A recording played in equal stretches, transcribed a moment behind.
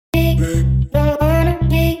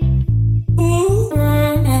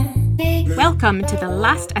Welcome to the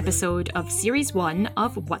last episode of Series 1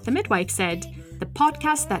 of What the Midwife Said, the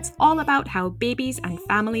podcast that's all about how babies and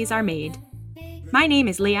families are made. My name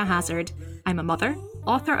is Leah Hazard. I'm a mother,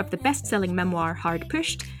 author of the best-selling memoir Hard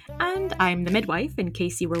Pushed, and I'm the midwife, in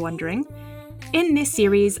case you were wondering. In this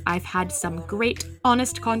series, I've had some great,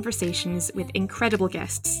 honest conversations with incredible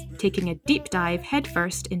guests, taking a deep dive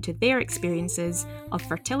headfirst into their experiences of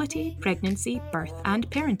fertility, pregnancy, birth, and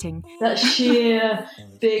parenting. That sheer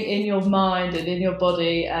being in your mind and in your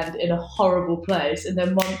body and in a horrible place, and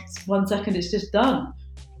then one second it's just done.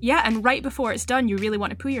 Yeah, and right before it's done, you really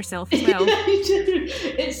want to poo yourself as well. Yeah, you do.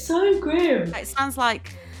 It's so grim. It sounds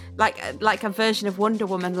like a version of Wonder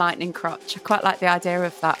Woman lightning crotch. I quite like the idea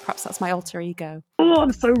of that. Perhaps that's my alter ego. Oh,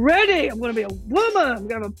 I'm so ready. I'm going to be a woman. I'm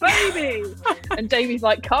going to have a baby. And Davey's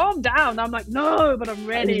like, calm down. I'm like, no, but I'm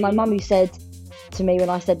ready. It was my mum who said to me when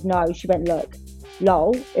I said no, she went, look,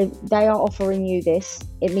 lol, if they are offering you this,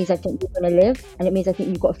 it means I think you're going to live, and it means I think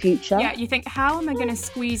you've got a future. Yeah, you think, how am I going to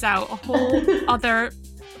squeeze out a whole other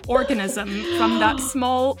organism from that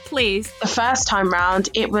small place? The first time round,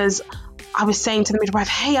 I was saying to the midwife,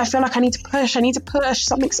 hey, I feel like I need to push,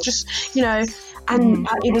 something's just, and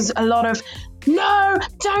it was a lot of, no,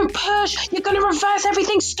 don't push, you're going to reverse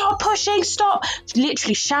everything, stop pushing, stop,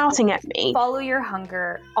 literally shouting at me. Follow your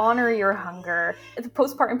hunger, honour your hunger. The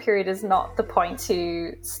postpartum period is not the point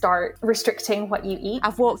to start restricting what you eat.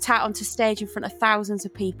 I've walked out onto stage in front of thousands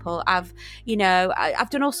of people. I've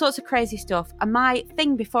done all sorts of crazy stuff. And my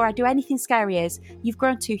thing before I do anything scary is, you've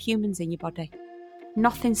grown 2 humans in your body.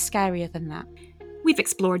 Nothing's scarier than that. We've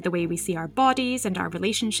explored the way we see our bodies and our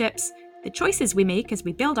relationships, the choices we make as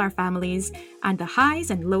we build our families, and the highs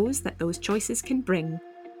and lows that those choices can bring.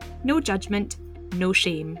 No judgment, no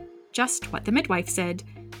shame, just what the midwife said.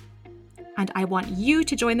 And I want you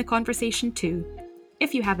to join the conversation too.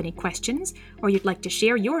 If you have any questions or you'd like to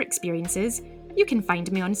share your experiences, you can find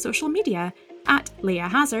me on social media at Leah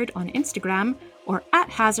Hazard on Instagram or at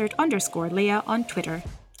Hazard_Leah on Twitter.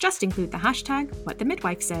 Just include the hashtag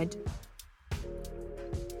 #WhatTheMidwifeSaid.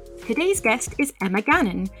 Today's guest is Emma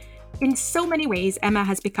Gannon. In so many ways, Emma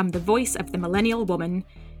has become the voice of the millennial woman.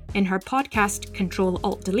 In her podcast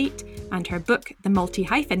Control-Alt-Delete and her book The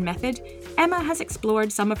Multi-Hyphen Method, Emma has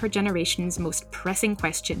explored some of her generation's most pressing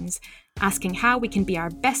questions, asking how we can be our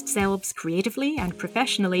best selves creatively and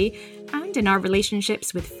professionally, and in our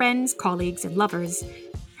relationships with friends, colleagues, and lovers.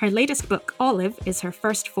 Her latest book, Olive, is her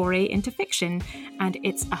first foray into fiction, and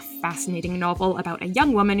it's a fascinating novel about a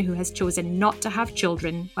young woman who has chosen not to have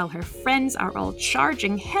children, while her friends are all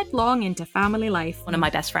charging headlong into family life. One of my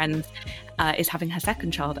best friends is having her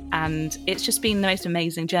second child, and it's just been the most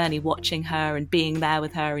amazing journey watching her and being there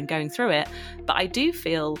with her and going through it. But I do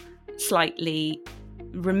feel slightly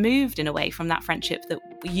removed in a way from that friendship that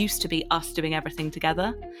used to be us doing everything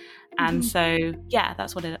together. And so, yeah,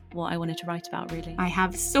 that's what I wanted to write about, really. I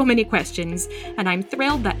have so many questions, and I'm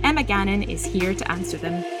thrilled that Emma Gannon is here to answer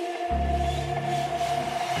them.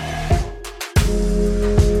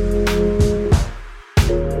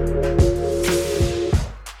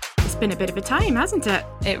 It's been a bit of a time, hasn't it?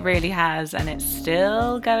 It really has, and it's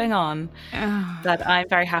still going on. But I'm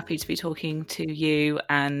very happy to be talking to you,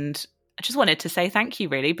 and I just wanted to say thank you,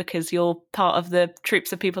 really, because you're part of the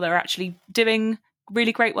troops of people that are actually doing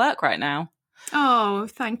really great work right now. Oh,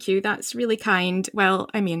 thank you. That's really kind. Well,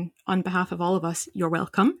 I mean, on behalf of all of us, you're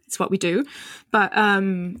welcome. It's what we do. But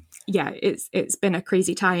yeah, it's been a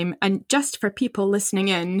crazy time. And just for people listening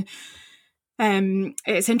in,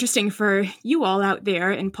 it's interesting for you all out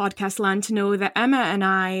there in podcast land to know that Emma and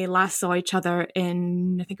I last saw each other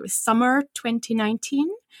in, I think it was summer 2019.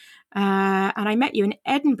 And I met you in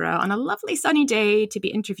Edinburgh on a lovely sunny day to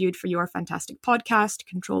be interviewed for your fantastic podcast,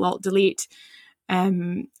 Control-Alt-Delete.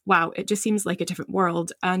 Wow, it just seems like a different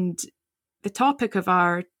world. And the topic of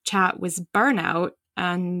our chat was burnout,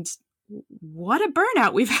 and what a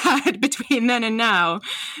burnout we've had between then and now.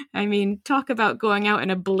 I mean, talk about going out in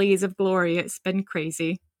a blaze of glory. It's been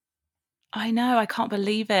crazy. I know, I can't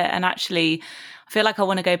believe it. And actually, I feel like I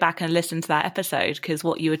want to go back and listen to that episode, because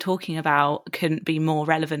what you were talking about couldn't be more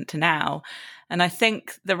relevant to now. And I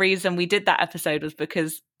think the reason we did that episode was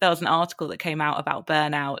because there was an article that came out about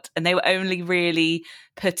burnout, and they were only really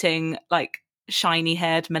putting like shiny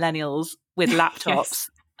haired millennials with laptops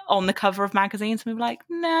on the cover of magazines. And we were like,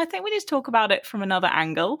 no, I think we need to talk about it from another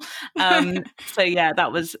angle. So yeah,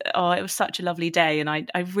 it was such a lovely day. And I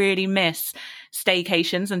really miss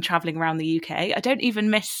staycations and traveling around the UK. I don't even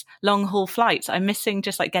miss long haul flights. I'm missing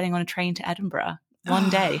just like getting on a train to Edinburgh. one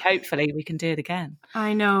day, hopefully we can do it again.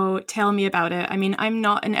 I know. Tell me about it. I mean, I'm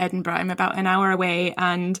not in Edinburgh. I'm about an hour away,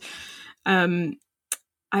 and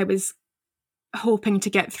I was hoping to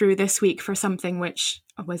get through this week for something which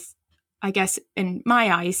was, I guess, in my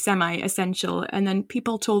eyes, semi-essential. And then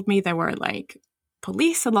people told me there were like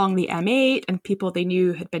police along the M8 and people they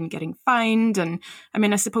knew had been getting fined. And I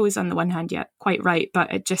mean, I suppose on the one hand, yeah, quite right,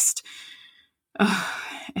 but it just,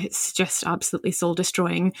 it's just absolutely soul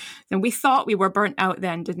destroying. And we thought we were burnt out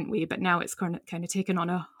then, didn't we? But now it's kind of taken on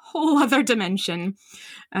a whole other dimension.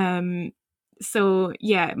 So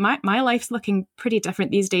yeah, my life's looking pretty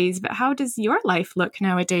different these days, but how does your life look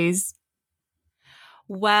nowadays?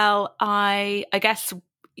 Well, I guess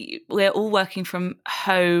we're all working from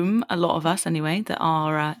home, a lot of us anyway, that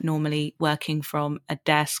are normally working from a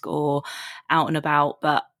desk or out and about.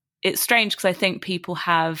 But it's strange because I think people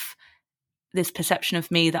have this perception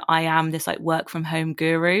of me that I am this like work from home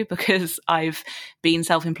guru because I've been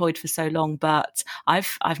self-employed for so long, but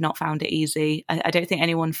I've not found it easy. I don't think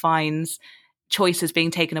anyone finds choices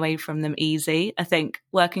being taken away from them easy. I think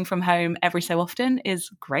working from home every so often is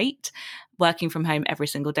great. Working from home every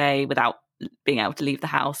single day without being able to leave the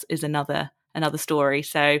house is another story.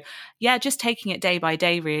 So yeah, just taking it day by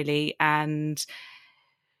day really. And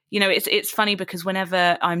you know, it's funny because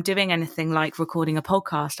whenever I'm doing anything like recording a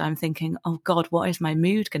podcast, I'm thinking, oh God, what is my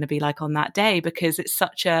mood going to be like on that day? Because it's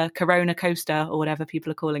such a corona coaster or whatever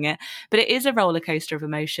people are calling it. But it is a roller coaster of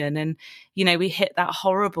emotion. And, you know, we hit that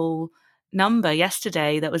horrible number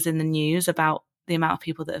yesterday that was in the news about the amount of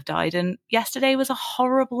people that have died. And yesterday was a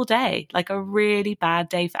horrible day, like a really bad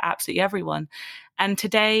day for absolutely everyone. And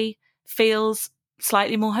today feels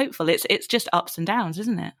slightly more hopeful. It's just ups and downs,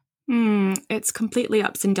 isn't it? It's completely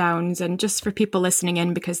ups and downs. And just for people listening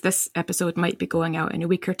in, because this episode might be going out in a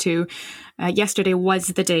week or two, yesterday was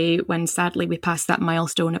the day when sadly we passed that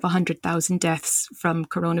milestone of 100,000 deaths from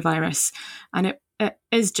coronavirus. And it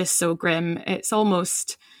is just so grim. It's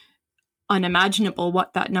almost unimaginable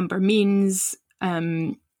what that number means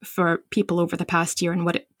for people over the past year and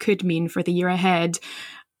what it could mean for the year ahead.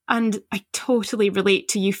 And I totally relate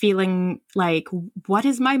to you feeling like, what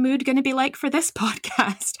is my mood going to be like for this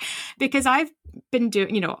podcast? Because I've been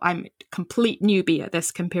doing, you know, I'm a complete newbie at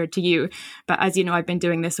this compared to you. But as you know, I've been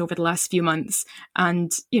doing this over the last few months.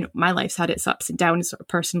 And, you know, my life's had its ups and downs sort of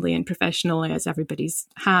personally and professionally, as everybody's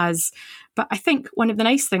has. But I think one of the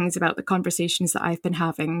nice things about the conversations that I've been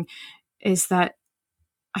having is that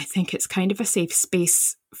I think it's kind of a safe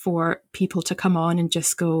space for people to come on and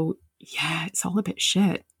just go, yeah, it's all a bit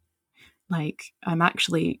shit. Like, I'm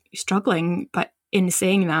actually struggling, but in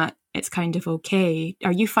saying that, it's kind of okay.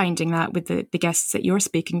 Are you finding that with the guests that you're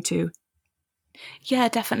speaking to? Yeah,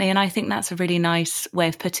 definitely. And I think that's a really nice way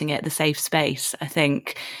of putting it, the safe space. I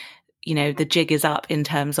think, you know, the jig is up in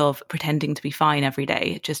terms of pretending to be fine every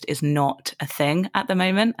day. It just is not a thing at the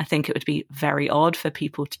moment. I think it would be very odd for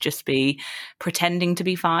people to just be pretending to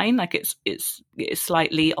be fine. Like it's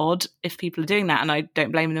slightly odd if people are doing that, and I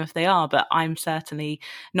don't blame them if they are, but I'm certainly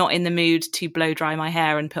not in the mood to blow dry my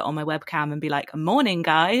hair and put on my webcam and be like, morning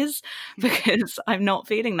guys, because I'm not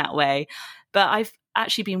feeling that way. But I've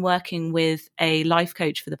actually been working with a life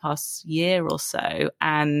coach for the past year or so,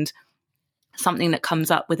 and something that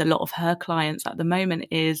comes up with a lot of her clients at the moment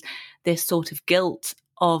is this sort of guilt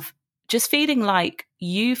of just feeling like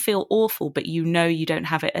you feel awful, but you know you don't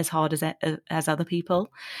have it as hard as other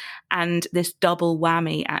people. And this double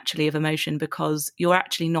whammy actually of emotion, because you're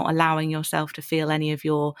actually not allowing yourself to feel any of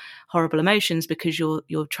your horrible emotions because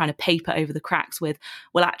you're trying to paper over the cracks with,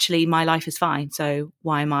 well, actually my life is fine. So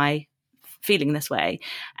why am I feeling this way?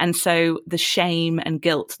 And so the shame and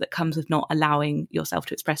guilt that comes with not allowing yourself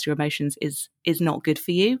to express your emotions is not good for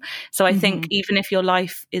you. So I think even if your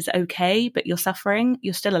life is okay, but you're suffering,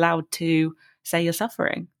 you're still allowed to say you're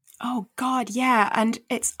suffering. Oh God, yeah. And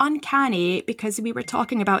it's uncanny because we were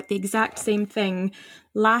talking about the exact same thing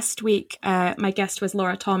last week. My guest was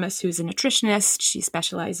Laura Thomas, who's a nutritionist. She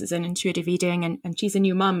specializes in intuitive eating, and she's a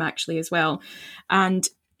new mum actually as well. And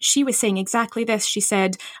she was saying exactly this. She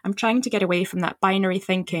said, I'm trying to get away from that binary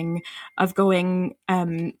thinking of going,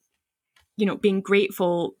 being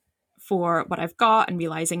grateful for what I've got and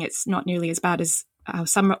realizing it's not nearly as bad as how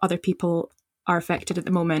some other people are affected at the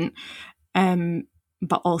moment,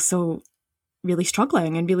 but also really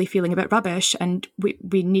struggling and really feeling a bit rubbish. And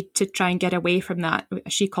we need to try and get away from that.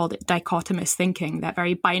 She called it dichotomous thinking, that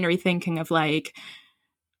very binary thinking of like,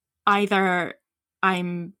 either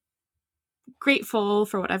I'm grateful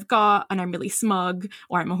for what I've got and I'm really smug,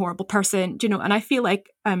 or I'm a horrible person, and I feel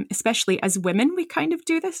like especially as women we kind of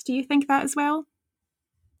do this. Do you think that as well?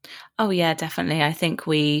 Oh, yeah, definitely. I think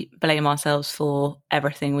we blame ourselves for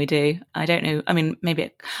everything we do. I don't know. I mean,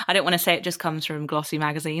 I don't want to say it just comes from glossy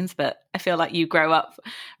magazines, but I feel like you grow up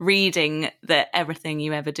reading that everything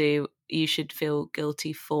you ever do, you should feel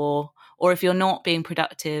guilty for. Or if you're not being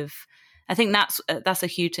productive, I think that's a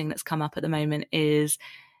huge thing that's come up at the moment, is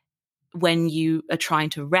when you are trying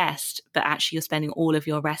to rest, but actually you're spending all of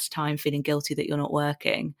your rest time feeling guilty that you're not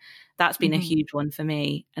working. That's been a huge one for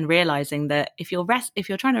me, and realizing that if you're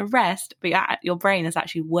trying to rest, but your brain is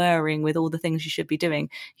actually whirring with all the things you should be doing,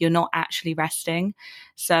 you're not actually resting.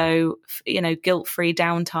 So, guilt-free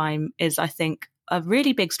downtime is, I think, a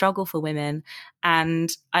really big struggle for women.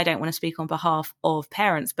 And I don't want to speak on behalf of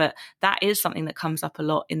parents, but that is something that comes up a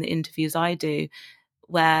lot in the interviews I do,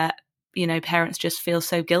 where parents just feel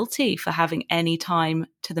so guilty for having any time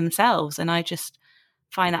to themselves. And I just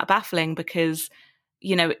find that baffling, because,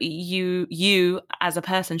 you as a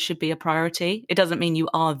person should be a priority. It doesn't mean you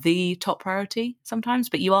are the top priority sometimes,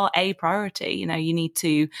 but you are a priority. You need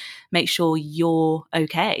to make sure you're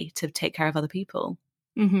okay to take care of other people.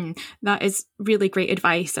 Mm-hmm. That is really great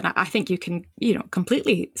advice. And I think you can,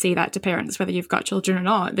 completely say that to parents, whether you've got children or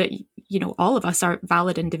not, that, all of us are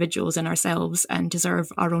valid individuals in ourselves and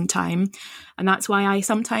deserve our own time. And that's why I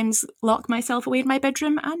sometimes lock myself away in my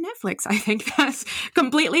bedroom and Netflix. I think that's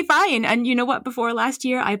completely fine. And you know what? Before last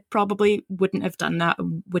year, I probably wouldn't have done that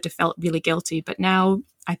and would have felt really guilty. But now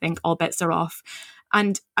I think all bets are off.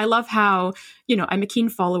 And I love how, I'm a keen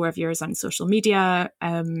follower of yours on social media.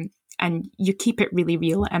 And you keep it really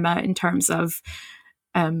real, Emma, in terms of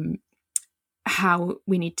how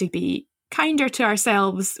we need to be kinder to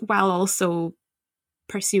ourselves while also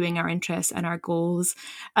pursuing our interests and our goals.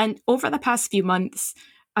 And over the past few months,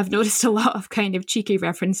 I've noticed a lot of kind of cheeky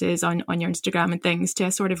references on your Instagram and things to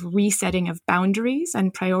a sort of resetting of boundaries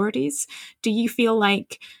and priorities. Do you feel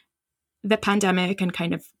like the pandemic and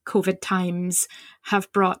kind of COVID times have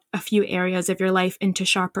brought a few areas of your life into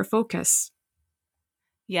sharper focus?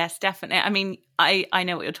 Yes, definitely. I mean, I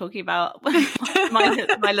know what you're talking about.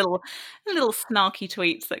 my little snarky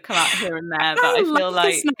tweets that come out here and there, but I feel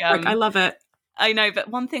like I love it. I know, but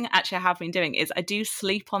one thing actually I have been doing is I do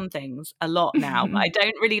sleep on things a lot now. I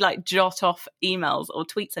don't really jot off emails or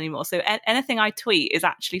tweets anymore. So anything I tweet is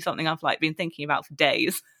actually something I've been thinking about for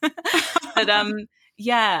days. But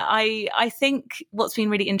yeah, I think what's been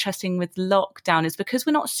really interesting with lockdown is because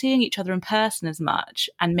we're not seeing each other in person as much,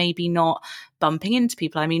 and maybe not bumping into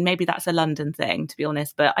people. I mean, maybe that's a London thing, to be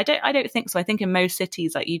honest, but I don't think so. I think in most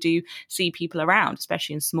cities, you do see people around,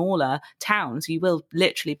 especially in smaller towns. You will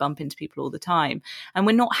literally bump into people all the time, and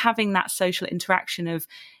we're not having that social interaction of,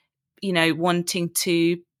 wanting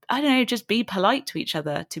to, I don't know, just be polite to each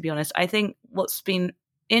other. To be honest, I think what's been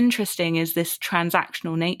interesting is this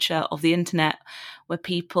transactional nature of the internet, where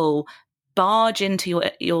people barge into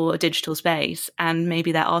your digital space, and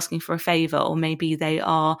maybe they're asking for a favor, or maybe they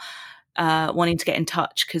are wanting to get in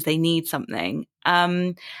touch because they need something.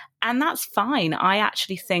 And that's fine. I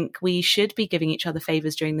actually think we should be giving each other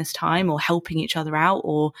favors during this time, or helping each other out,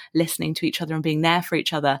 or listening to each other and being there for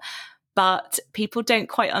each other. But people don't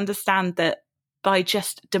quite understand that by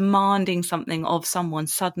just demanding something of someone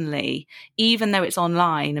suddenly, even though it's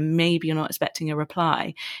online and maybe you're not expecting a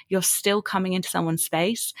reply, you're still coming into someone's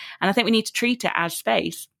space. And I think we need to treat it as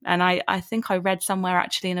space. And I think I read somewhere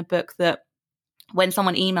actually in a book that when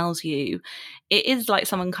someone emails you, it is like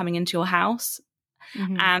someone coming into your house.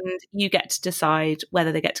 Mm-hmm. And you get to decide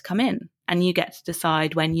whether they get to come in, and you get to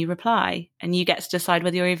decide when you reply, and you get to decide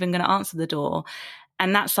whether you're even going to answer the door.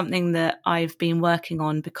 And that's something that I've been working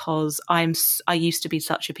on, because I used to be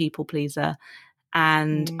such a people pleaser,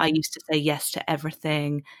 and I used to say yes to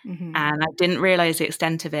everything. Mm-hmm. And I didn't realize the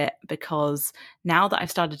extent of it, because now that I've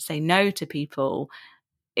started to say no to people,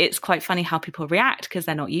 it's quite funny how people react, because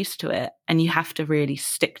they're not used to it. And you have to really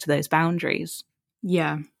stick to those boundaries.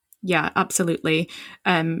 Yeah, absolutely.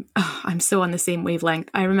 I'm so on the same wavelength.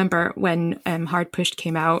 I remember when Hard Pushed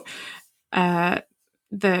came out,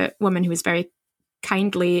 the woman who was very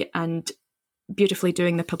kindly and beautifully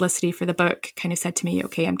doing the publicity for the book kind of said to me,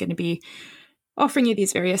 okay, I'm going to be offering you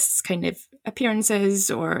these various kind of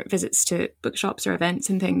appearances or visits to bookshops or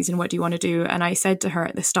events and things, and what do you want to do? And I said to her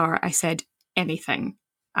at the start, I said, anything.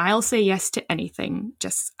 I'll say yes to anything.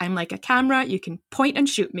 Just, I'm like a camera. You can point and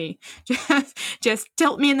shoot me. Just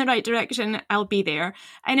tilt me in the right direction. I'll be there.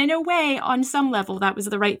 And in a way, on some level, that was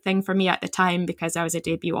the right thing for me at the time, because I was a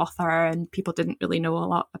debut author and people didn't really know a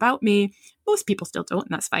lot about me. Most people still don't,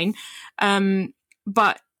 and that's fine.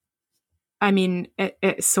 But I mean,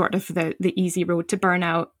 it's sort of the easy road to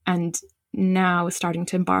burnout. And now starting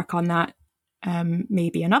to embark on that,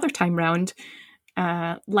 maybe another time round,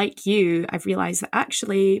 like you, I've realized that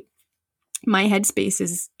actually my headspace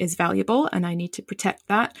is valuable and I need to protect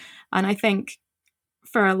that. And I think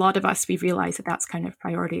for a lot of us, we've realized that that's kind of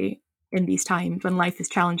priority in these times when life is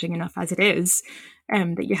challenging enough as it is,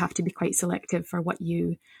 that you have to be quite selective for what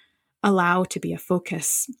you allow to be a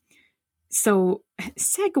focus. So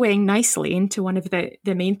segueing nicely into one of the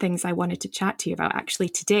main things I wanted to chat to you about actually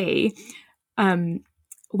today,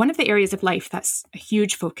 one of the areas of life that's a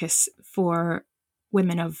huge focus for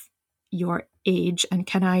women of your age, and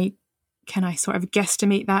can I sort of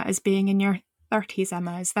guesstimate that as being in your 30s,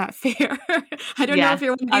 Emma? Is that fair? I don't know if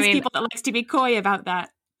you're one of these people that likes to be coy about that.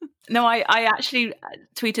 No, I actually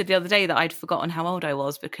tweeted the other day that I'd forgotten how old I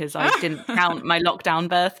was because I didn't count my lockdown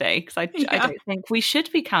birthday, because I don't think we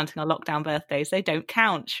should be counting our lockdown birthdays. They don't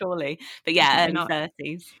count, surely. But yeah, early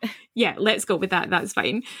 30s. Yeah, let's go with that. That's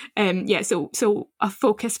fine. So a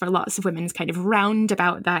focus for lots of women is kind of round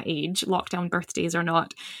about that age, lockdown birthdays or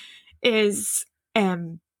not, is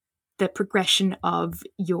the progression of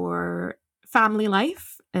your family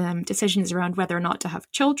life, decisions around whether or not to have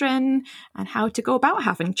children and how to go about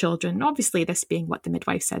having children. Obviously, this being what the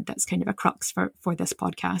midwife said, that's kind of a crux for this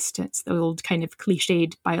podcast. It's the old kind of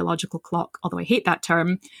cliched biological clock, although I hate that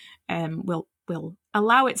term. We'll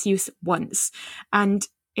allow its use once. And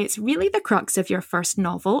it's really the crux of your first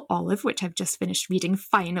novel, Olive, which I've just finished reading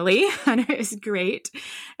finally, and it was great.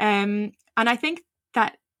 And I think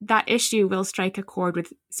that issue will strike a chord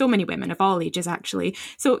with so many women of all ages, actually.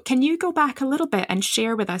 So can you go back a little bit and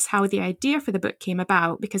share with us how the idea for the book came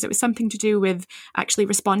about? Because it was something to do with actually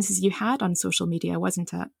responses you had on social media,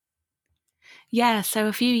 wasn't it? Yeah, so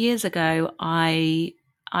a few years ago, I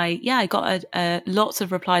got lots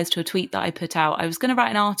of replies to a tweet that I put out. I was going to write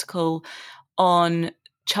an article on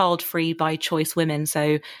child-free by choice women,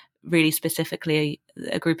 so really specifically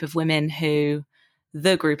the group of women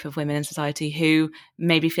in society who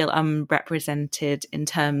maybe feel unrepresented in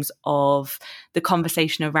terms of the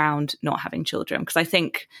conversation around not having children. Because I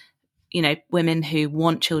think, women who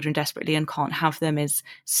want children desperately and can't have them is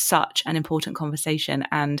such an important conversation,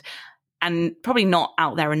 and probably not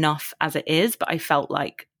out there enough as it is, but I felt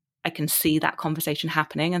like I can see that conversation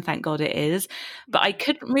happening, and thank God it is. But I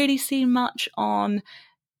couldn't really see much on,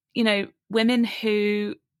 women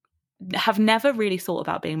who have never really thought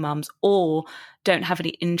about being mums, or don't have any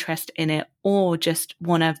interest in it, or just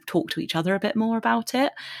want to talk to each other a bit more about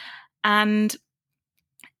it. And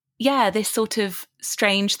yeah, this sort of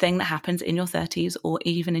strange thing that happens in your 30s or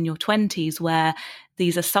even in your 20s where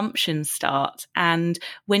these assumptions start. And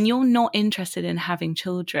when you're not interested in having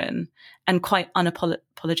children, and quite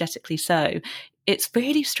unapologetically so, it's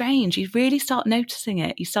really strange. You really start noticing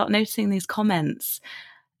it. You start noticing these comments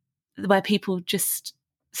where people just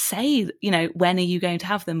say, when are you going to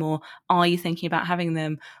have them? Or are you thinking about having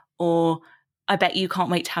them? Or I bet you can't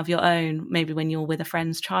wait to have your own, maybe when you're with a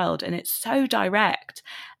friend's child. And it's so direct.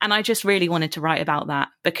 And I just really wanted to write about that,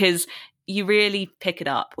 because you really pick it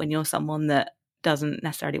up when you're someone that doesn't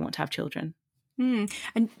necessarily want to have children.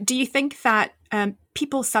 And do you think that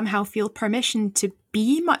people somehow feel permission to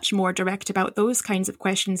be much more direct about those kinds of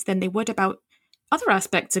questions than they would about other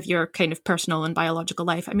aspects of your kind of personal and biological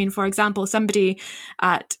life? I mean, for example, somebody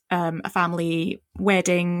at a family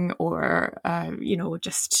wedding or,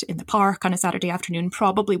 just in the park on a Saturday afternoon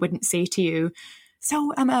probably wouldn't say to you,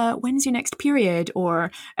 so Emma, when's your next period?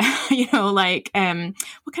 Or, what kind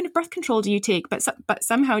of birth control do you take? But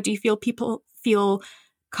somehow do you feel people feel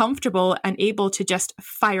comfortable and able to just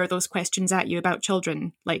fire those questions at you about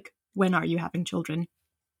children? Like, when are you having children?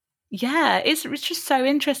 Yeah, it's just so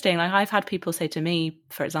interesting. Like, I've had people say to me,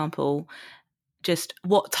 for example, just,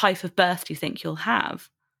 what type of birth do you think you'll have?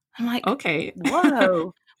 I'm like, okay,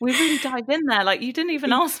 whoa, we really dive in there. Like, you didn't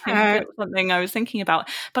even ask me if it was something I was thinking about.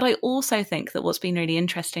 But I also think that what's been really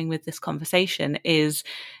interesting with this conversation is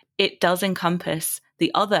it does encompass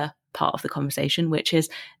the other part of the conversation, which is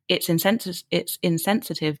it's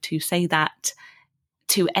insensitive to say that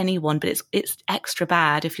to anyone, but it's extra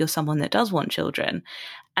bad if you're someone that does want children.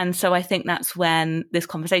 And so I think that's when this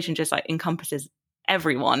conversation just like encompasses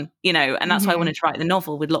everyone, and that's why I wanted to write the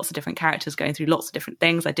novel with lots of different characters going through lots of different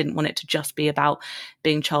things. I didn't want it to just be about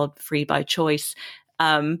being child free by choice.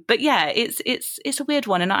 But yeah, it's a weird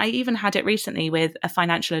one. And I even had it recently with a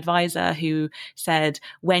financial advisor who said,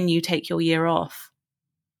 when you take your year off.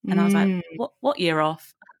 And I was like, what year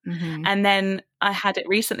off? And then I had it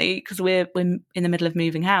recently because we're in the middle of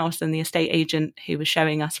moving house, and the estate agent who was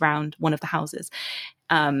showing us around one of the houses,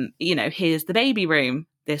 here's the baby room.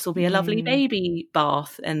 This will be a lovely baby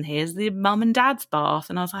bath, and here's the mum and dad's bath.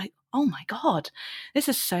 And I was like, oh my God, this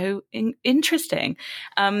is so interesting.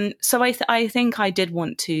 So I think I did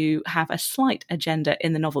want to have a slight agenda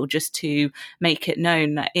in the novel just to make it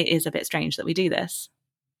known that it is a bit strange that we do this.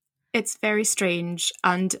 It's very strange.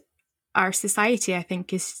 And our society, I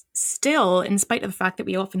think, is still, in spite of the fact that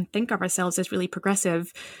we often think of ourselves as really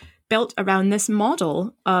progressive, built around this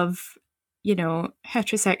model of, you know,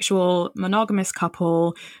 heterosexual monogamous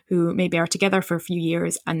couple who maybe are together for a few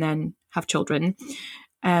years and then have children.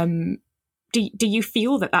 Do you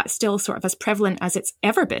feel that that's still sort of as prevalent as it's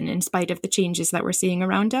ever been, in spite of the changes that we're seeing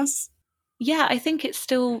around us? Yeah, I think it's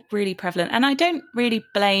still really prevalent. And I don't really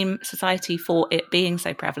blame society for it being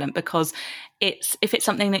so prevalent, because if it's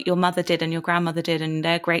something that your mother did and your grandmother did and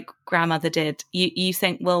their great grandmother did, you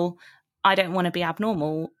think, well, I don't want to be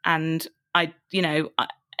abnormal. And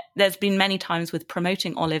there's been many times with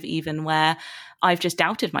promoting Olive even where I've just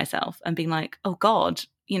doubted myself and been like, oh God,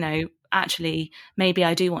 you know, actually, maybe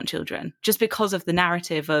I do want children, just because of the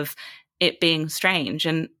narrative of it being strange.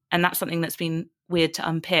 And that's something that's been weird to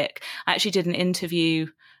unpick. I actually did an interview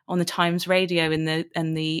on the Times Radio,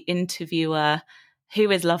 and the interviewer,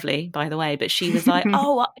 who is lovely, by the way, but she was like,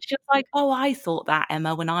 oh, I thought that,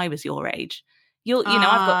 Emma, when I was your age. I've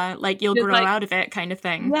got you'll grow out of it, kind of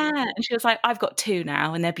thing. Yeah, and she was like, I've got 2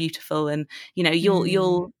 now, and they're beautiful, and you know,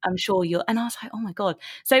 you'll, I'm sure you'll. And I was like, oh my God.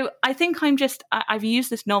 So I think I've used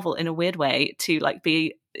this novel in a weird way to like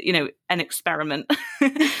be, you know, an experiment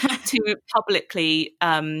to publicly,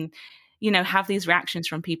 have these reactions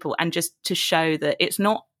from people, and just to show that it's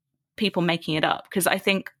not people making it up. Because I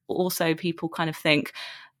think also people kind of think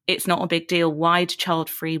it's not a big deal. Why do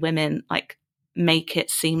child-free women like make it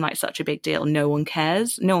seem like such a big deal? No one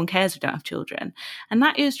cares who don't have children. And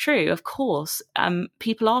that is true, of course.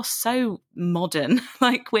 People are so modern.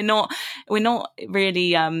 Like we're not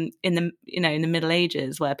really in the Middle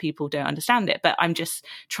Ages where people don't understand it. But I'm just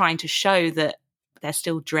trying to show that there's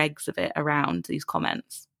still dregs of it around these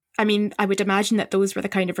comments. I mean, I would imagine that those were the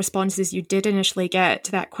kind of responses you did initially get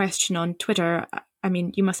to that question on Twitter. I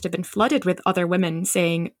mean, you must have been flooded with other women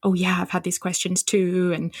saying, oh yeah, I've had these questions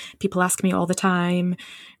too, and people ask me all the time.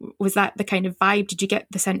 Was that the kind of vibe? Did you get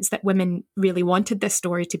the sense that women really wanted this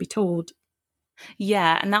story to be told?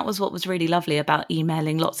 Yeah, and that was what was really lovely about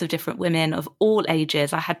emailing lots of different women of all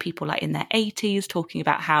ages. I had people like in their 80s talking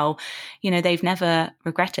about how, you know, they've never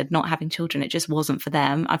regretted not having children. It just wasn't for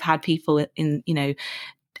them. I've had people in,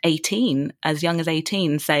 18, as young as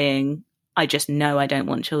 18, saying, I just know I don't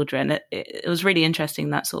want children. It was really interesting,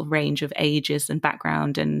 that sort of range of ages and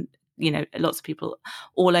background, and, you know, lots of people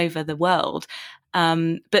all over the world.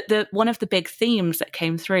 But one of the big themes that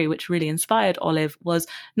came through, which really inspired Olive, was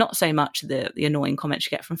not so much the annoying comments you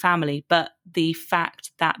get from family, but the fact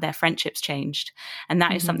that their friendships changed. And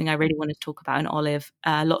that is something I really wanted to talk about in Olive.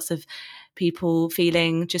 Lots of people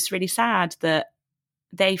feeling just really sad that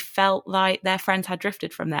they felt like their friends had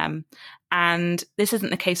drifted from them. And this isn't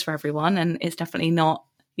the case for everyone. And it's definitely not,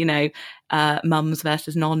 mums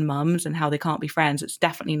versus non-mums and how they can't be friends. It's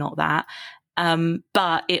definitely not that.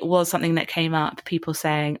 But it was something that came up, people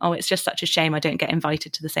saying, oh, it's just such a shame I don't get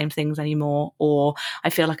invited to the same things anymore. Or I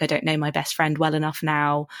feel like I don't know my best friend well enough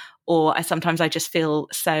now. Or sometimes I just feel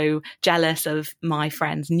so jealous of my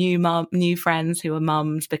friends, new friends who are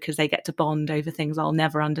mums, because they get to bond over things I'll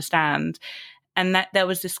never understand. And that there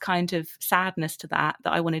was this kind of sadness to that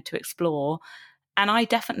I wanted to explore. And that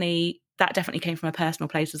definitely came from a personal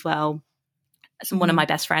place as well. So one of my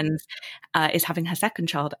best friends is having her second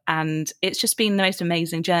child. And it's just been the most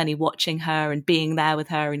amazing journey watching her and being there with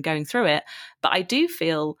her and going through it. But I do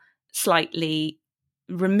feel slightly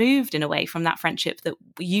removed in a way from that friendship that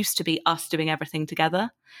used to be us doing everything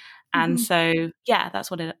together. And so, yeah, that's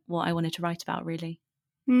what I wanted to write about, really.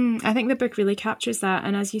 I think the book really captures that.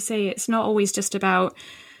 And as you say, it's not always just about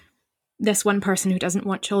this one person who doesn't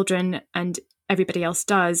want children and everybody else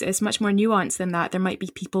does. It's much more nuanced than that. There might be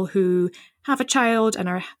people who have a child and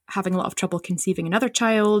are having a lot of trouble conceiving another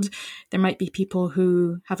child. There might be people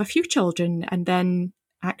who have a few children and then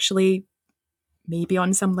actually maybe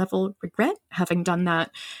on some level regret having done that.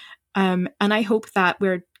 And I hope that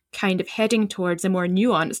we're kind of heading towards a more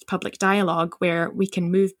nuanced public dialogue where we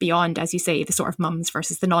can move beyond, as you say, the sort of mums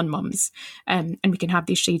versus the non-mums, and we can have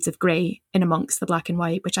these shades of grey in amongst the black and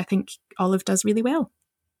white, which I think Olive does really well.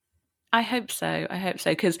 I hope so,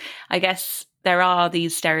 because I guess there are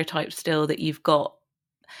these stereotypes still that you've got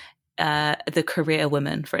the career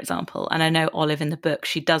woman, for example. And I know Olive in the book,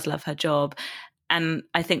 she does love her job. And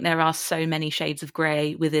I think there are so many shades of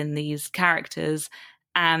grey within these characters.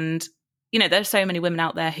 And there's so many women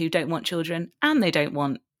out there who don't want children and they don't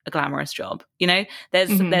want a glamorous job. You know,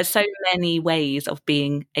 there's so many ways of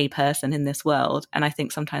being a person in this world, and I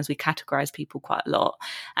think sometimes we categorize people quite a lot.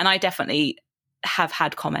 And I definitely have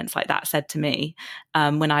had comments like that said to me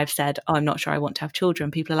when I've said, "Oh, I'm not sure I want to have children."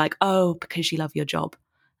 People are like, "Oh, because you love your job,"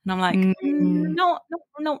 and I'm like,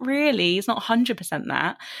 not really. It's not 100%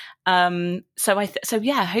 that. So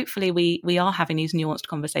yeah, hopefully we are having these nuanced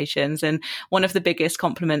conversations. And one of the biggest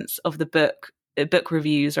compliments of the book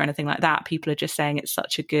reviews or anything like that, people are just saying it's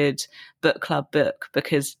such a good book club book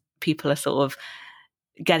because people are sort of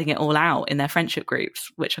getting it all out in their friendship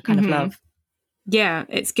groups, which I kind of love. Yeah,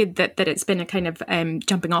 it's good that it's been a kind of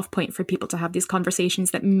jumping off point for people to have these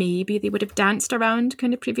conversations that maybe they would have danced around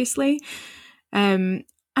kind of previously. And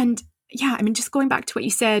yeah, I mean, just going back to what you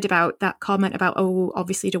said about that comment about, oh,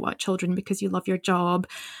 obviously you don't want children because you love your job.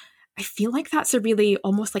 I feel like that's a really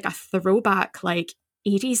almost like a throwback, like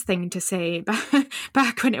 80s thing to say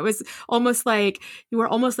back when it was almost like you were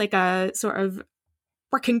almost like a sort of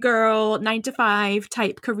working girl, 9-to-5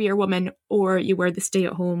 type career woman, or you were the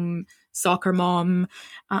stay-at-home soccer mom.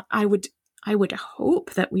 I would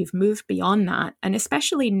hope that we've moved beyond that. And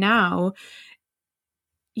especially now,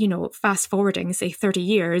 you know, fast forwarding, say 30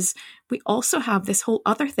 years, we also have this whole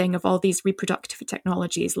other thing of all these reproductive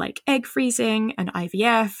technologies like egg freezing and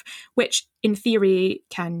IVF, which in theory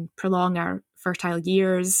can prolong our fertile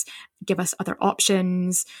years, give us other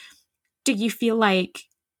options. Do you feel like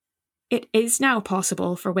it is now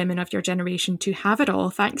possible for women of your generation to have it all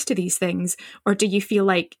thanks to these things? Or do you feel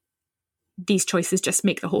like these choices just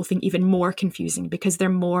make the whole thing even more confusing because there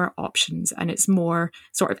are more options and it's more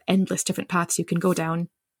sort of endless different paths you can go down?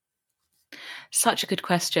 Such a good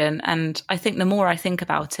question. And I think the more I think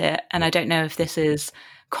about it, and I don't know if this is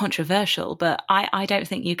controversial, but I don't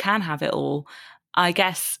think you can have it all. I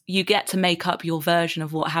guess you get to make up your version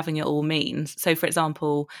of what having it all means. So, for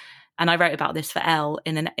example, and I wrote about this for Elle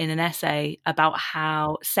in an essay about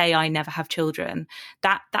how, say I never have children,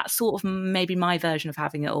 that's sort of maybe my version of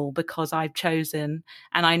having it all because I've chosen,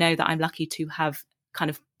 and I know that I'm lucky to have kind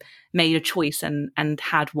of made a choice and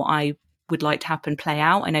had what I would like to happen play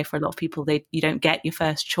out. I know for a lot of people, you don't get your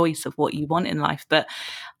first choice of what you want in life, but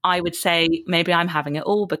I would say maybe I'm having it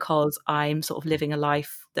all because I'm sort of living a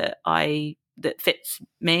life that fits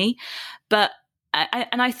me. But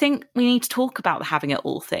I think we need to talk about the having it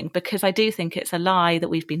all thing because I do think it's a lie that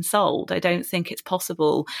we've been sold. I don't think it's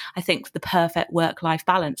possible. I think the perfect work-life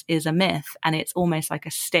balance is a myth, and it's almost like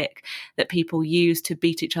a stick that people use to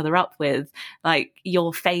beat each other up with, like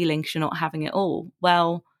you're failing because you're not having it all.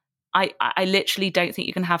 Well, I literally don't think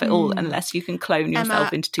you can have it all unless you can clone yourself Emma,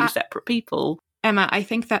 into two separate people. Emma, I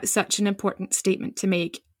think that's such an important statement to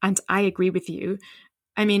make, and I agree with you.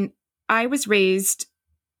 I mean, I was raised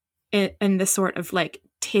in the sort of like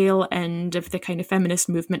tail end of the kind of feminist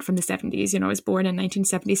movement from the 70s. You know, I was born in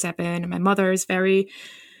 1977 and my mother is very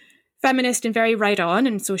feminist and very right on,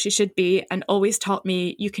 and so she should be, and always taught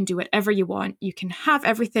me you can do whatever you want. You can have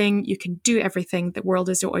everything. You can do everything. The world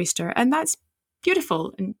is your oyster. And that's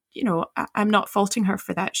beautiful. And, you know, I'm not faulting her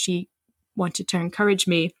for that. She wanted to encourage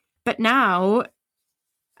me. But now,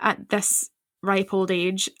 at this ripe old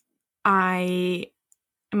age,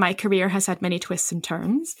 my career has had many twists and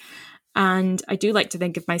turns. And I do like to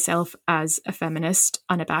think of myself as a feminist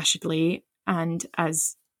unabashedly and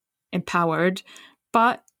as empowered.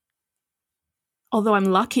 But although I'm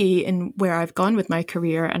lucky in where I've gone with my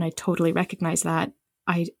career, and I totally recognize that,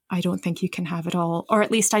 I don't think you can have it all. Or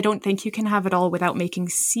at least I don't think you can have it all without making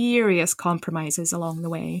serious compromises along the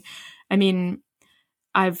way. I mean,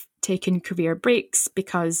 I've taken career breaks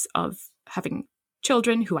because of having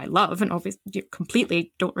children who I love and obviously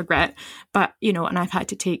completely don't regret, but, you know, and I've had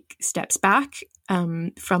to take steps back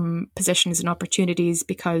from positions and opportunities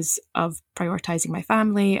because of prioritizing my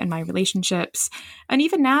family and my relationships. And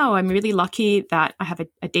even now, I'm really lucky that I have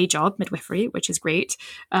a day job, midwifery, which is great,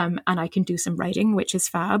 and I can do some writing, which is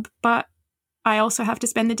fab, but I also have to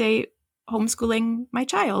spend the day homeschooling my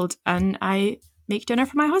child, and I make dinner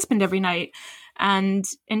for my husband every night. And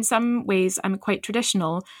in some ways, I'm quite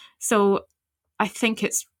traditional. So I think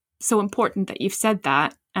it's so important that you've said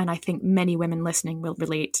that. And I think many women listening will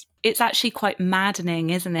relate. It's actually quite maddening,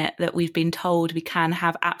 isn't it, that we've been told we can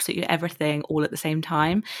have absolutely everything all at the same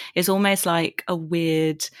time. It's almost like a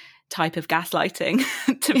weird type of gaslighting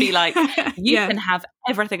to be like, you can have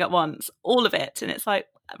everything at once, all of it. And it's like,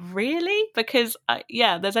 really? Because,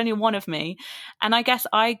 there's only one of me. And I guess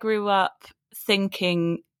I grew up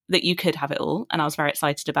thinking that you could have it all. And I was very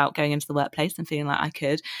excited about going into the workplace and feeling like I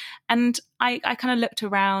could. And I kind of looked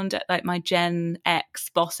around at like my Gen X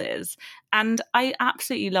bosses, and I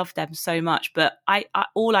absolutely loved them so much. But I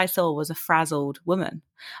all I saw was a frazzled woman.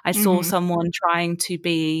 I saw someone trying to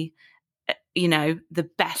be, you know, the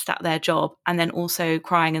best at their job, and then also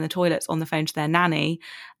crying in the toilets on the phone to their nanny.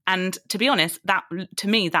 And to be honest, that to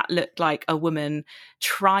me, that looked like a woman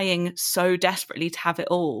trying so desperately to have it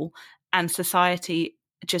all, and society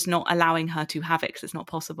just not allowing her to have it because it's not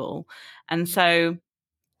possible. And so,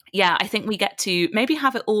 yeah, I think we get to maybe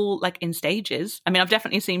have it all like in stages. I mean, I've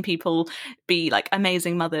definitely seen people be like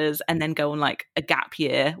amazing mothers and then go on like a gap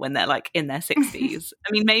year when they're like in their 60s.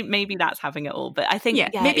 I mean, maybe that's having it all. But I think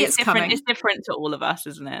maybe it's different. coming. It's different to all of us,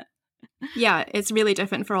 isn't it? Yeah, it's really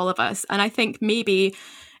different for all of us. And I think maybe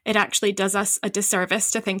it actually does us a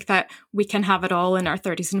disservice to think that we can have it all in our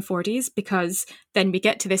 30s and 40s, because then we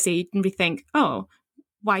get to this age and we think, oh,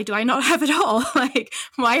 why do I not have it all? Like,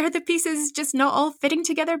 why are the pieces just not all fitting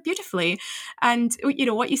together beautifully? And, you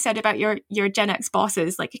know, what you said about your Gen X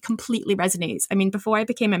bosses, like, it completely resonates. I mean, before I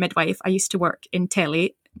became a midwife, I used to work in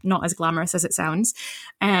telly, not as glamorous as it sounds.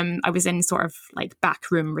 I was in sort of like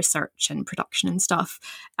backroom research and production and stuff.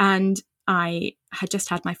 And I had just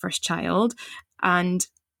had my first child and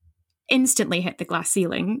instantly hit the glass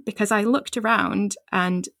ceiling, because I looked around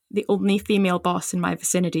and the only female boss in my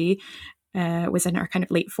vicinity was in her kind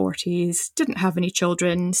of late 40s, didn't have any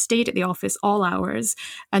children, stayed at the office all hours.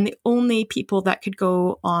 And the only people that could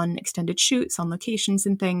go on extended shoots on locations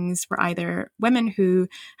and things were either women who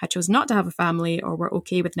had chosen not to have a family or were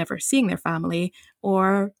okay with never seeing their family,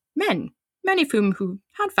 or men, many of whom who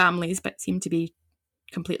had families but seemed to be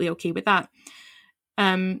completely okay with that.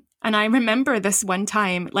 And I remember this one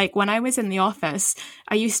time, like when I was in the office,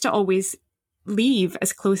 I used to always leave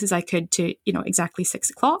as close as I could to, you know, exactly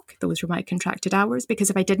 6 o'clock. Those were my contracted hours,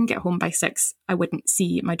 because if I didn't get home by 6, I wouldn't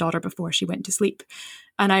see my daughter before she went to sleep.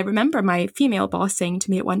 And I remember my female boss saying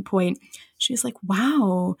to me at one point, she was like,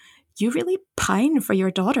 wow, you really pine for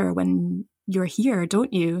your daughter when you're here,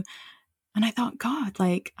 don't you? And I thought, God,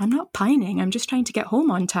 like, I'm not pining. I'm just trying to get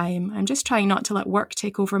home on time. I'm just trying not to let work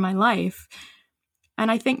take over my life. And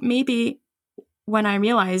I think maybe when I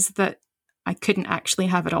realized that I couldn't actually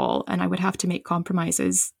have it all and I would have to make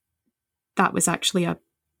compromises, that was actually a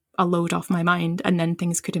load off my mind, and then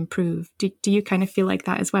things could improve. Do you kind of feel like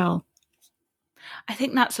that as well? I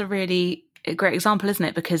think that's a really great example, isn't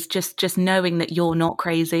it? Because just knowing that you're not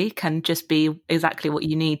crazy can just be exactly what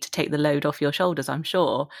you need to take the load off your shoulders, I'm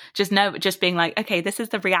sure. Just being like, okay, this is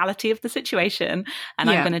the reality of the situation and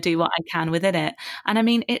I'm going to do what I can within it. And I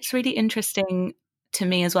mean, it's really interesting to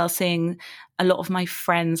me as well, seeing a lot of my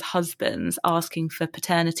friends' husbands asking for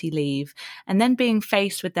paternity leave and then being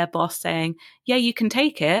faced with their boss saying, yeah, you can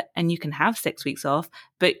take it and you can have 6 weeks off,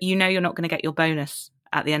 but you know you're not going to get your bonus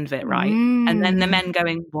at the end of it, right? And then the men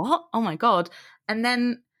going, what? Oh my God. And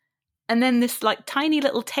then this like tiny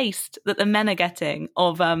little taste that the men are getting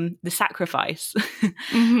of the sacrifice.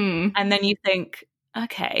 And then you think,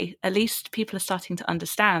 okay, at least people are starting to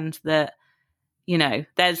understand that, you know,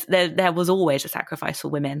 there was always a sacrifice for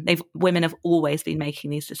women. Women have always been making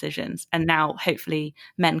these decisions, and now hopefully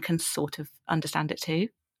men can sort of understand it too.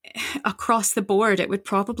 Across the board, it would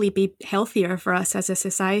probably be healthier for us as a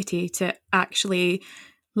society to actually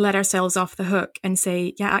let ourselves off the hook and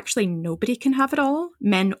say, yeah, actually nobody can have it all,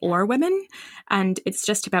 men or women, and it's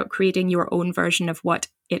just about creating your own version of what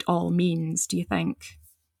it all means. Do you think?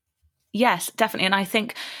 Yes, definitely. And I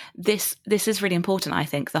think this is really important. I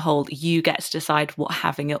think the whole you get to decide what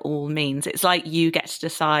having it all means. It's like you get to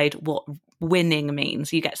decide what winning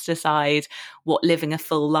means. You get to decide what living a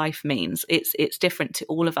full life means. It's different to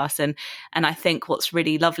all of us. And I think what's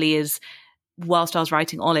really lovely is, whilst I was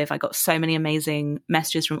writing Olive, I got so many amazing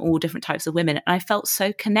messages from all different types of women. And I felt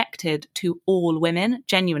so connected to all women,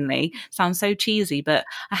 genuinely. Sounds so cheesy, but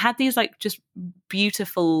I had these like just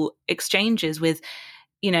beautiful exchanges with,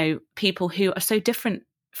 you know, people who are so different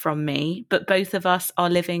from me, but both of us are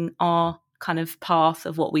living our kind of path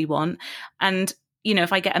of what we want. And, you know,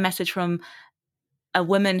 if I get a message from a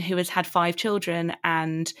woman who has had 5 children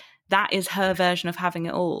and that is her version of having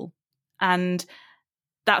it all, and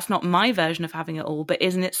that's not my version of having it all, but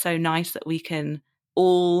isn't it so nice that we can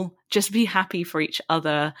all just be happy for each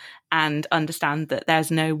other and understand that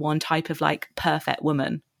there's no one type of like perfect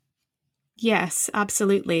woman? Yes,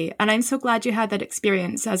 absolutely. And I'm so glad you had that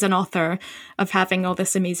experience as an author of having all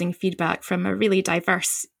this amazing feedback from a really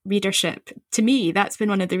diverse readership. To me, that's been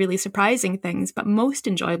one of the really surprising things, but most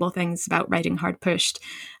enjoyable things about writing Hard Pushed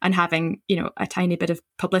and having, a tiny bit of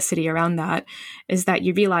publicity around that is that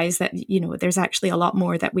you realize that, there's actually a lot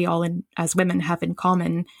more that we all as women have in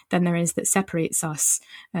common than there is that separates us.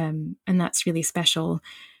 And that's really special.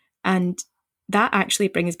 And that actually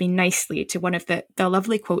brings me nicely to one of the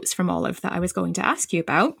lovely quotes from Olive that I was going to ask you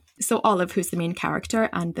about. So Olive, who's the main character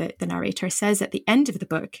and the narrator, says at the end of the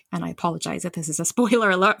book, and I apologize if this is a spoiler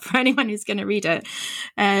alert for anyone who's going to read it,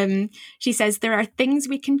 she says, "There are things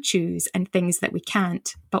we can choose and things that we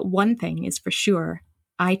can't, but one thing is for sure,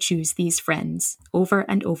 I choose these friends over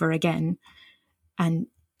and over again." And,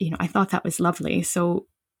 I thought that was lovely. So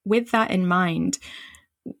with that in mind,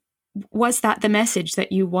 was that the message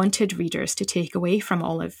that you wanted readers to take away from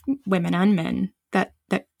Olive, women and men, that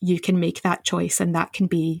you can make that choice and that can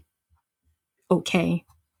be okay?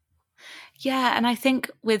 Yeah, and I think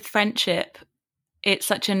with friendship, it's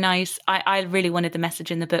such a nice, I really wanted the message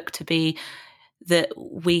in the book to be that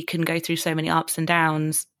we can go through so many ups and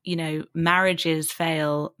downs. Marriages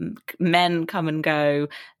fail, men come and go,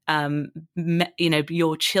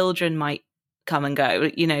 your children might come and go,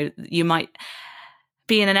 you might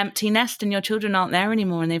be in an empty nest and your children aren't there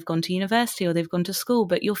anymore and they've gone to university or they've gone to school,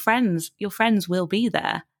 but your friends will be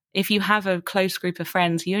there. If you have a close group of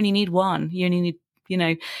friends, you only need one. You only need,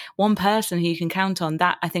 one person who you can count on.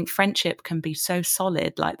 That, I think friendship can be so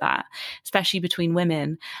solid like that, especially between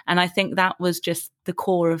women. And I think that was just the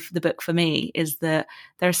core of the book for me, is that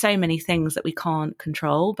there are so many things that we can't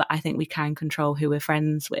control, but I think we can control who we're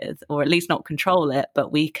friends with, or at least not control it,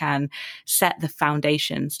 but we can set the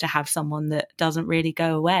foundations to have someone that doesn't really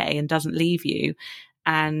go away and doesn't leave you.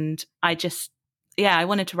 And I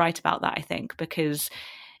wanted to write about that, I think, because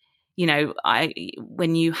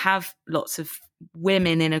when you have lots of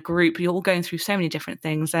women in a group, you're all going through so many different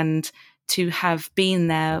things, and to have been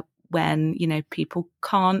there when, people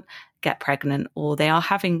can't get pregnant or they are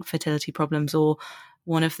having fertility problems, or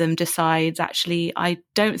one of them decides, actually, I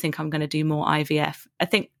don't think I'm going to do more IVF. I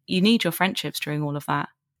think you need your friendships during all of that.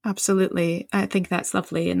 Absolutely. I think that's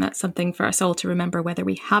lovely. And that's something for us all to remember, whether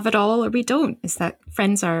we have it all or we don't, is that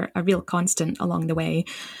friends are a real constant along the way,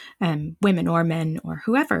 women or men or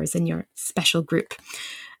whoever is in your special group.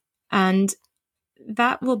 And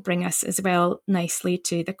that will bring us as well nicely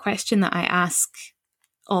to the question that I ask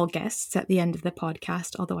all guests at the end of the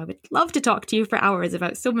podcast, although I would love to talk to you for hours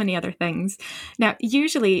about so many other things. Now,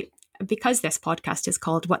 usually, because this podcast is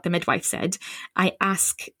called What the Midwife Said, I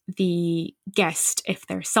ask the guest if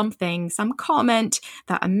there's some comment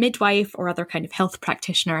that a midwife or other kind of health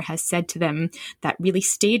practitioner has said to them that really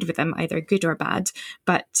stayed with them, either good or bad.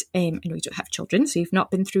 But I know you don't have children, so you've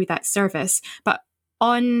not been through that service. But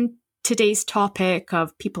on today's topic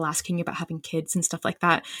of people asking about having kids and stuff like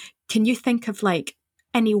that, can you think of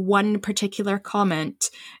any one particular comment,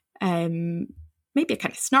 maybe a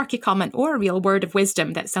kind of snarky comment or a real word of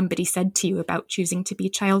wisdom that somebody said to you about choosing to be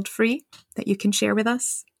child-free that you can share with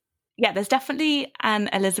us? Yeah, there's definitely an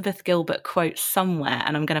Elizabeth Gilbert quote somewhere,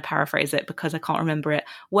 and I'm going to paraphrase it because I can't remember it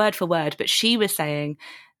word for word, but she was saying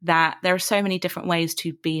that there are so many different ways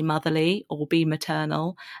to be motherly or be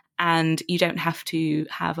maternal, and you don't have to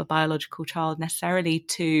have a biological child necessarily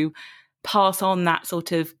to pass on that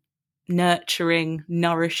sort of nurturing,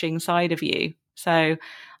 nourishing side of you. So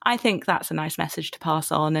I think that's a nice message to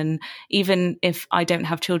pass on. And even if I don't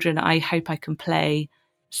have children, I hope I can play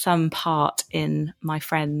some part in my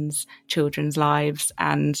friends' children's lives.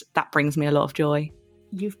 And that brings me a lot of joy.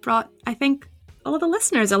 You've brought, I think, all the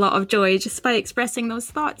listeners a lot of joy just by expressing those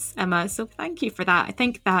thoughts, Emma. So thank you for that. I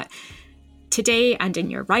think that today and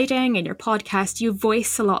in your writing and your podcast, you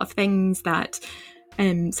voice a lot of things that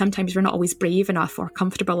sometimes we're not always brave enough or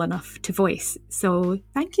comfortable enough to voice. So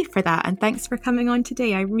thank you for that. And thanks for coming on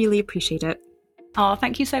today. I really appreciate it. Oh,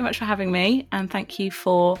 thank you so much for having me. And thank you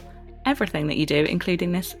for everything that you do,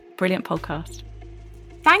 including this brilliant podcast.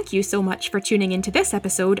 Thank you so much for tuning into this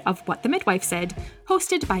episode of What the Midwife Said,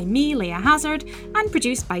 hosted by me, Leah Hazard, and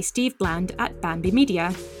produced by Steve Bland at Bambi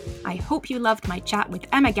Media. I hope you loved my chat with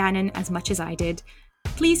Emma Gannon as much as I did.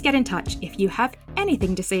 Please get in touch if you have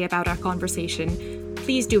anything to say about our conversation.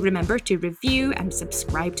 Please do remember to review and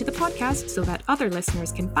subscribe to the podcast so that other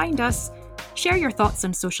listeners can find us. Share your thoughts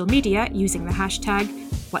on social media using the hashtag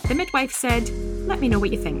 #WhatTheMidwifeSaid. Let me know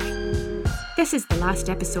what you think. This is the last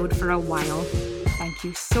episode for a while. Thank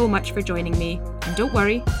you so much for joining me, and don't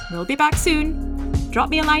worry, we'll be back soon. Drop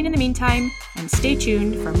me a line in the meantime, and stay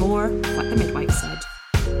tuned for more What the Midwife Said.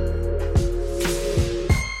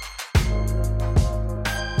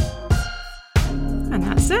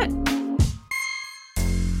 it.